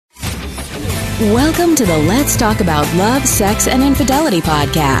Welcome to the Let's Talk About Love, Sex, and Infidelity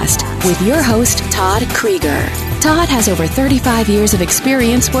podcast with your host, Todd Krieger. Todd has over 35 years of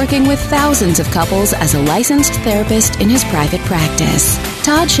experience working with thousands of couples as a licensed therapist in his private practice.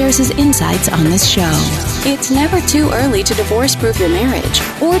 Todd shares his insights on this show. It's never too early to divorce-proof your marriage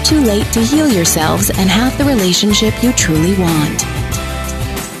or too late to heal yourselves and have the relationship you truly want.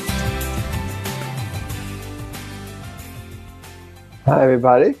 Hi,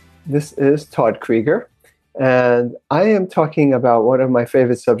 everybody. This is Todd Krieger, and I am talking about one of my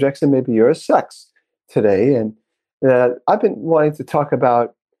favorite subjects, and maybe yours, sex, today. And I've been wanting to talk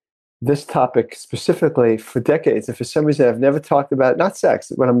about this topic specifically for decades, and for some reason I've never talked about, not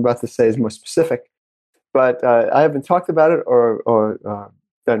sex, what I'm about to say is more specific, but I haven't talked about it or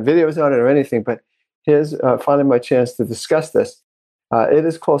done videos on it or anything, but here's finally my chance to discuss this. It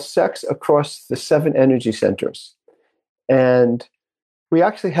is called Sex Across the 7 Energy Centers. And we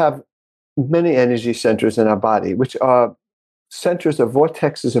actually have many energy centers in our body, which are centers or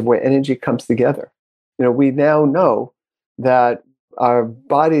vortexes of where energy comes together. You know, we now know that our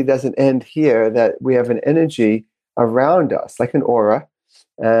body doesn't end here, that we have an energy around us, like an aura,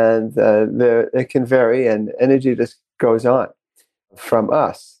 and it can vary, and energy just goes on from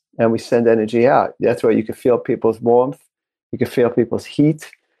us, and we send energy out. That's why you can feel people's warmth, you can feel people's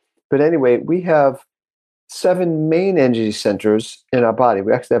heat. But anyway, we have 7 main energy centers in our body.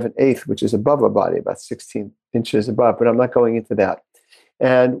 We actually have an 8th, which is above our body, about 16 inches above, but I'm not going into that.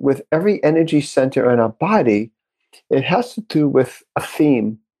 And with every energy center in our body, it has to do with a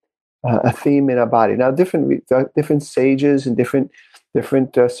theme in our body. Now, different sages and different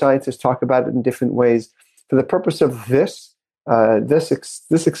scientists talk about it in different ways. For the purpose of this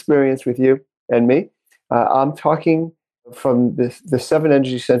experience with you and me, I'm talking from the 7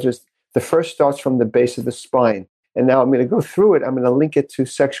 energy centers. The first starts from the base of the spine. And now I'm going to go through it. I'm going to link it to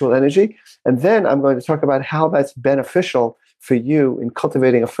sexual energy. And then I'm going to talk about how that's beneficial for you in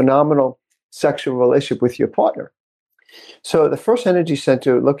cultivating a phenomenal sexual relationship with your partner. So the first energy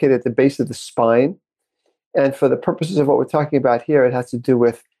center located at the base of the spine. And for the purposes of what we're talking about here, it has to do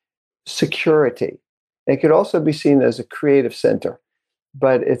with security. It could also be seen as a creative center,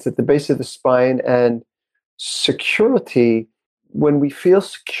 but it's at the base of the spine. And security, when we feel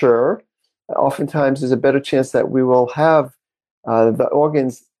secure, oftentimes there's a better chance that we will have the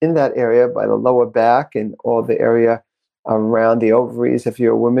organs in that area by the lower back and all the area around the ovaries if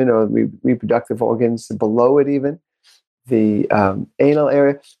you're a woman, or reproductive organs below it even, the anal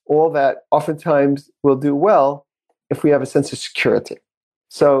area. All that oftentimes will do well if we have a sense of security.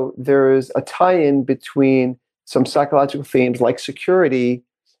 So there is a tie-in between some psychological themes like security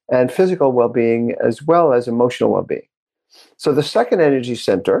and physical well-being as well as emotional well-being. So the second energy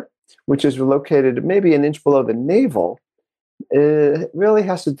center, which is located maybe an inch below the navel, it really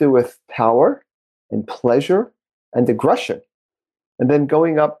has to do with power and pleasure and aggression. And then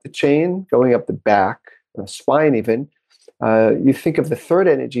going up the chain, going up the back, the spine even, you think of the third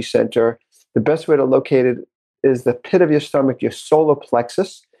energy center, the best way to locate it is the pit of your stomach, your solar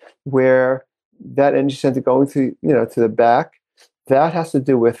plexus, where that energy center going to the back, that has to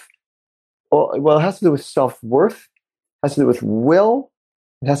do with, well, it has to do with self-worth, has to do with will,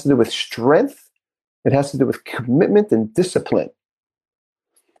 it has to do with strength, it has to do with commitment and discipline.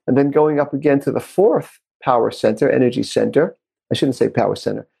 And then going up again to the fourth power center, energy center, I shouldn't say power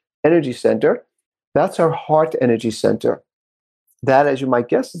center, energy center, that's our heart energy center. That, as you might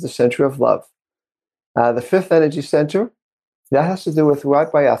guess, is the center of love. The fifth energy center, that has to do with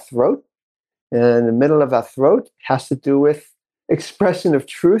right by our throat, and in the middle of our throat has to do with expression of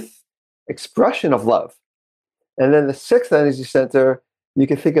truth, expression of love. And then the sixth energy center, you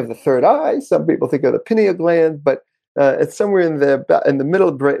can think of the third eye. Some people think of the pineal gland, but it's somewhere in the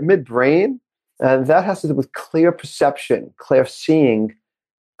middle midbrain, and that has to do with clear perception, clear seeing,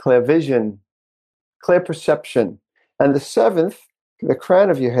 clear vision, clear perception. And the seventh, the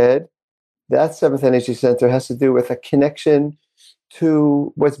crown of your head, that seventh energy center has to do with a connection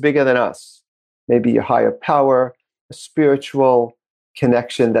to what's bigger than us, maybe your higher power, a spiritual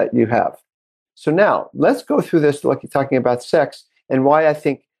connection that you have. So now, let's go through this, like you're talking about sex, and why I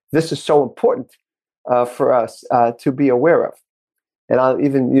think this is so important for us to be aware of. And I'll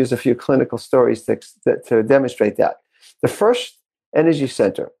even use a few clinical stories to demonstrate that. The first energy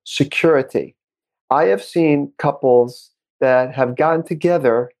center, security. I have seen couples that have gotten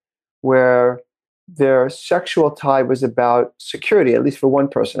together where their sexual tie was about security, at least for one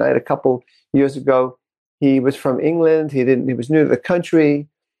person. I had a couple years ago. He was from England. He was new to the country.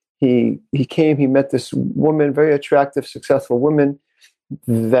 He came, he met this woman, very attractive, successful woman,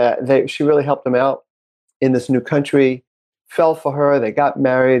 she really helped him out in this new country, fell for her, they got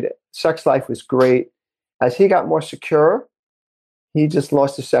married, sex life was great. As he got more secure, he just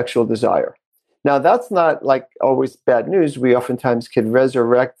lost his sexual desire. Now, that's not like always bad news. We oftentimes could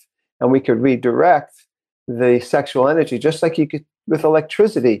resurrect and we could redirect the sexual energy, just like you could with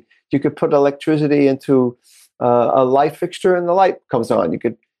electricity. You could put electricity into a light fixture and the light comes on. You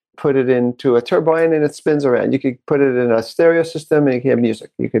could put it into a turbine and it spins around. You could put it in a stereo system and you can have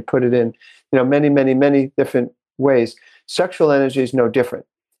music. You could put it in, many, many, many different ways. Sexual energy is no different.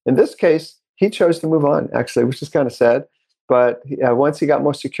 In this case, he chose to move on, actually, which is kind of sad. But once he got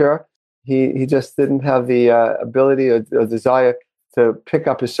more secure, he just didn't have the ability or desire to pick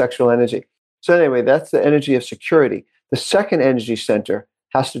up his sexual energy. So anyway, that's the energy of security. The second energy center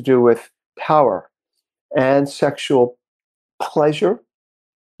has to do with power and sexual pleasure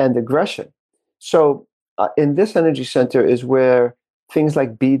and aggression. So in this energy center is where things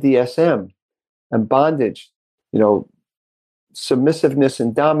like BDSM and bondage, submissiveness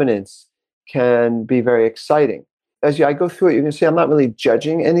and dominance can be very exciting. As I go through it, you can see I'm not really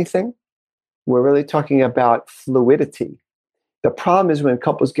judging anything. We're really talking about fluidity. The problem is when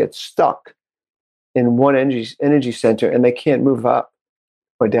couples get stuck in one energy center and they can't move up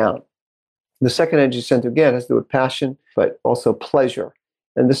or down. The second energy center, again, has to do with passion, but also pleasure.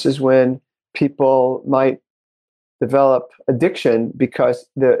 And this is when people might develop addiction because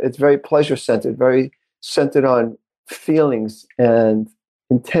it's very pleasure-centered, very centered on feelings and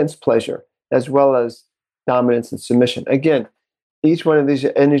intense pleasure, as well as dominance and submission. Again, each one of these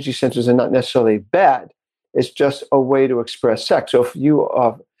energy centers are not necessarily bad. It's just a way to express sex. So if you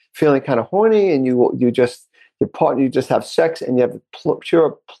are feeling kind of horny and your partner, you just have sex and you have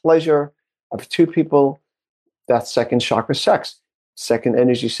pure pleasure of two people, that's second chakra sex, second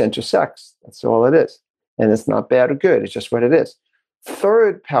energy center sex. That's all it is. And it's not bad or good. It's just what it is.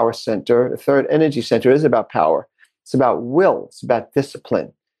 Third power center, third energy center is about power. It's about will. It's about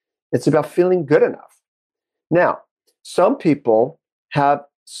discipline. It's about feeling good enough. Now, some people have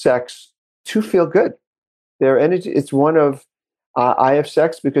sex to feel good. Their energy, it's one of, I have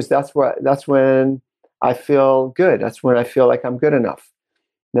sex because that's when I feel good. That's when I feel like I'm good enough.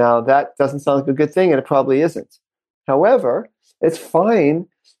 Now, that doesn't sound like a good thing, and it probably isn't. However, it's fine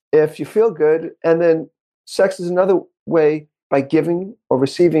if you feel good, and then sex is another way by giving or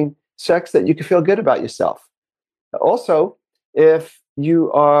receiving sex that you can feel good about yourself. Also, if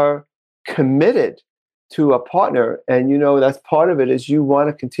you are committed to a partner, and that's part of it is you want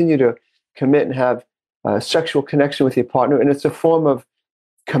to continue to commit and have a sexual connection with your partner, and it's a form of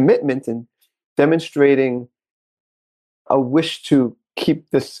commitment and demonstrating a wish to keep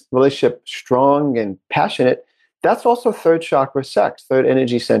this relationship strong and passionate, that's also third chakra sex, third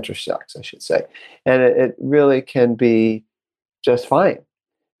energy center sex, I should say. And it really can be just fine.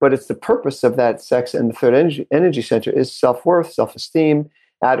 But it's the purpose of that sex and the third energy center is self-worth, self-esteem,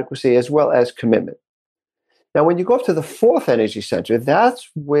 adequacy, as well as commitment. Now, when you go up to the fourth energy center, that's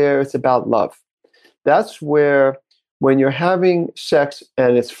where it's about love. That's where when you're having sex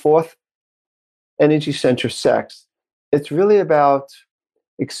and it's fourth energy center sex, it's really about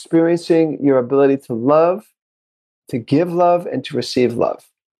experiencing your ability to love, to give love, and to receive love.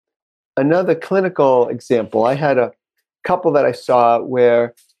 Another clinical example, I had a couple that I saw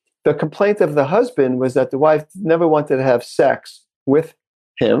where the complaint of the husband was that the wife never wanted to have sex with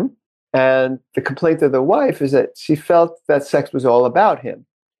him. And the complaint of the wife is that she felt that sex was all about him.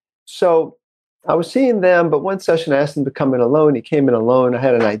 So I was seeing them, but one session I asked him to come in alone. He came in alone. I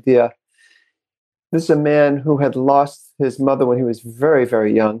had an idea. This is a man who had lost his mother when he was very,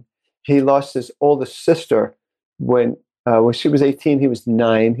 very young. He lost his oldest sister when she was 18. He was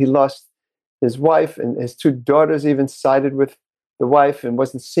 9. He lost his wife, and his two daughters even sided with the wife and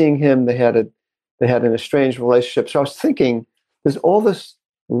wasn't seeing him. They had an estranged relationship. So I was thinking, there's all this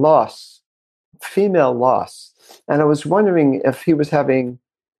loss, female loss, and I was wondering if he was having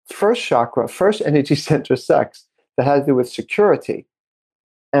first chakra, first energy center sex that had to do with security.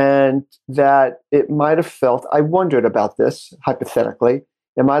 And that it might have felt, I wondered about this, hypothetically,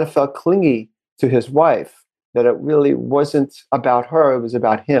 it might have felt clingy to his wife, that it really wasn't about her, it was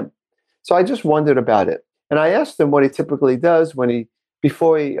about him. So I just wondered about it. And I asked him what he typically does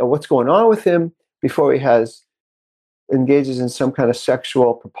what's going on with him before he engages in some kind of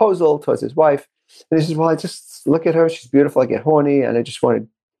sexual proposal towards his wife. And he says, well, I just look at her, she's beautiful, I get horny, and I just want to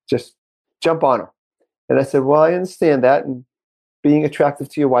just jump on her. And I said, well, I understand that, and being attractive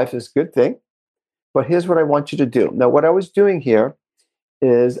to your wife is a good thing, but here's what I want you to do. Now, what I was doing here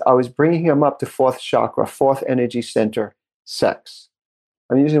is I was bringing him up to fourth chakra, fourth energy center, sex.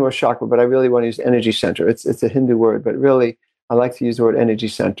 I'm using the word chakra, but I really want to use energy center. It's a Hindu word, but really I like to use the word energy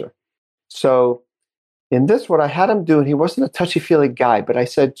center. So in this, what I had him do, and he wasn't a touchy-feely guy, but I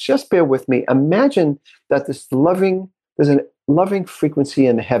said, just bear with me. Imagine that there's a loving frequency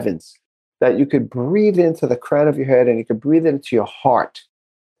in the heavens that you could breathe into the crown of your head and you could breathe it into your heart.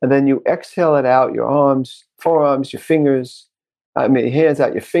 And then you exhale it out, your arms, forearms, your fingers, your hands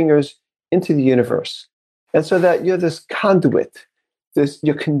out, your fingers, into the universe. And so that you're this conduit,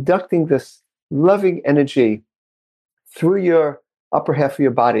 you're conducting this loving energy through your upper half of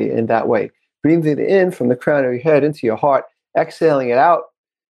your body in that way. Breathing it in from the crown of your head into your heart, exhaling it out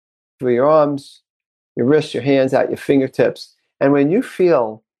through your arms, your wrists, your hands, out your fingertips. And when you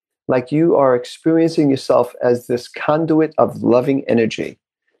feel like you are experiencing yourself as this conduit of loving energy,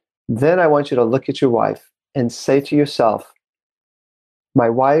 then I want you to look at your wife and say to yourself, my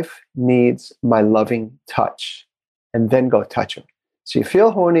wife needs my loving touch. And then go touch her. So you feel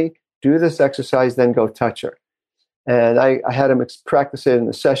horny, do this exercise, then go touch her. And I had him practice it in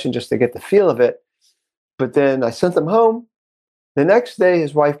the session just to get the feel of it. But then I sent him home. The next day,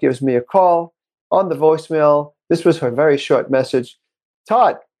 his wife gives me a call on the voicemail. This was her very short message.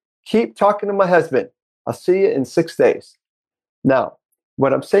 Todd, keep talking to my husband. I'll see you in 6 days. Now,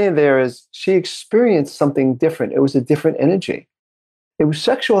 what I'm saying there is she experienced something different. It was a different energy. It was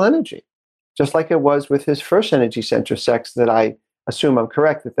sexual energy, just like it was with his first energy center sex that I assume I'm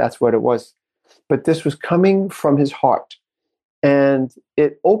correct that that's what it was. But this was coming from his heart. And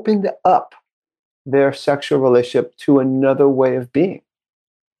it opened up their sexual relationship to another way of being.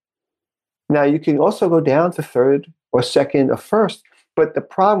 Now, you can also go down to third or second or first, but the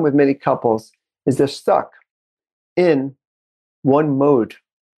problem with many couples is they're stuck in one mode.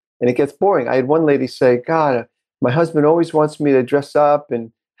 And it gets boring. I had one lady say, God, my husband always wants me to dress up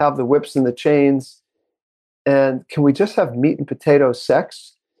and have the whips and the chains. And can we just have meat and potato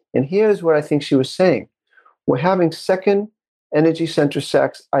sex? And here's what I think she was saying. We're having second energy center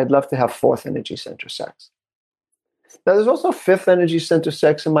sex. I'd love to have fourth energy center sex. Now, there's also fifth energy center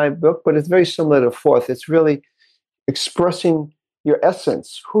sex in my book, but it's very similar to fourth. It's really expressing your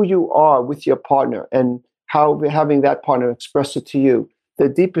essence, who you are with your partner, and how having that partner express it to you, the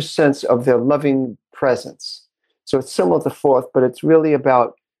deepest sense of their loving presence. So it's similar to fourth, but it's really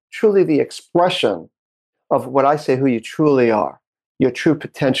about truly the expression of what I say, who you truly are. Your true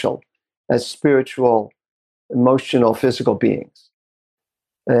potential as spiritual, emotional, physical beings.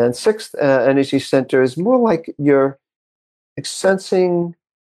 And sixth energy center is more like you're sensing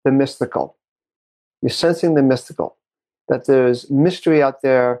the mystical. You're sensing the mystical, that there's mystery out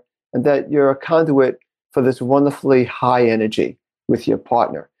there and that you're a conduit for this wonderfully high energy with your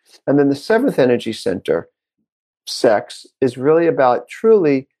partner. And then the seventh energy center, sex, is really about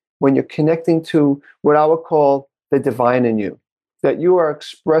truly when you're connecting to what I would call the divine in you, that you are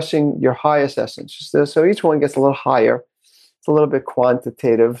expressing your highest essence. So each one gets a little higher. It's a little bit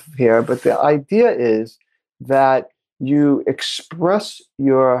quantitative here, but the idea is that you express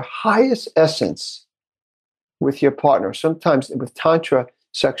your highest essence with your partner. Sometimes with Tantra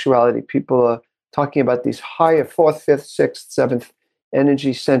sexuality, people are talking about these higher fourth, fifth, sixth, seventh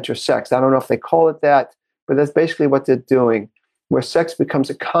energy center sex. I don't know if they call it that, but that's basically what they're doing, where sex becomes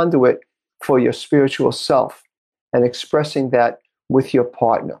a conduit for your spiritual self and expressing that with your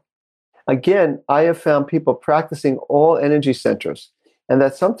partner. Again, I have found people practicing all energy centers, and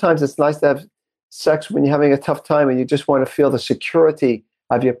that sometimes it's nice to have sex when you're having a tough time and you just want to feel the security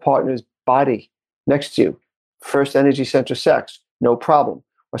of your partner's body next to you. First energy center sex, no problem.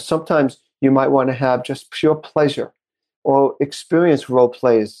 Or sometimes you might want to have just pure pleasure or experience role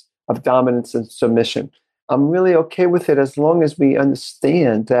plays of dominance and submission. I'm really okay with it as long as we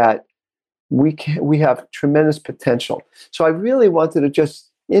understand that we have tremendous potential. So I really wanted to just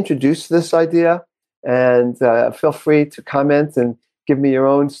introduce this idea, and feel free to comment and give me your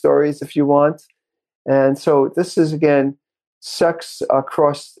own stories if you want. And so this is, again, sex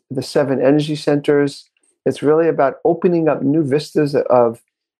across the 7 energy centers. It's really about opening up new vistas of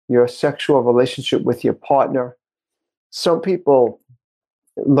your sexual relationship with your partner. Some people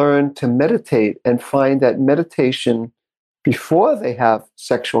learn to meditate and find that meditation before they have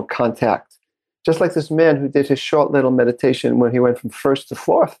sexual contact, just like this man who did his short little meditation when he went from first to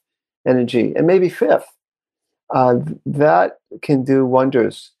fourth energy and maybe fifth, that can do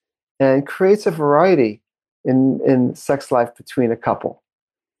wonders and creates a variety in sex life between a couple.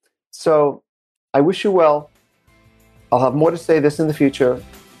 So I wish you well. I'll have more to say this in the future.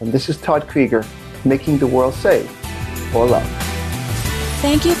 And this is Todd Krieger, making the world safe for love.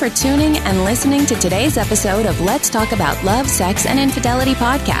 Thank you for tuning and listening to today's episode of Let's Talk About Love, Sex, and Infidelity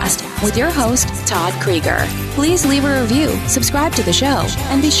podcast. with your host, Todd Krieger. Please leave a review, subscribe to the show,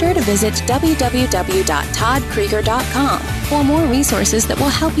 and be sure to visit www.toddkrieger.com for more resources that will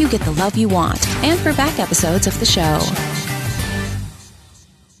help you get the love you want and for back episodes of the show.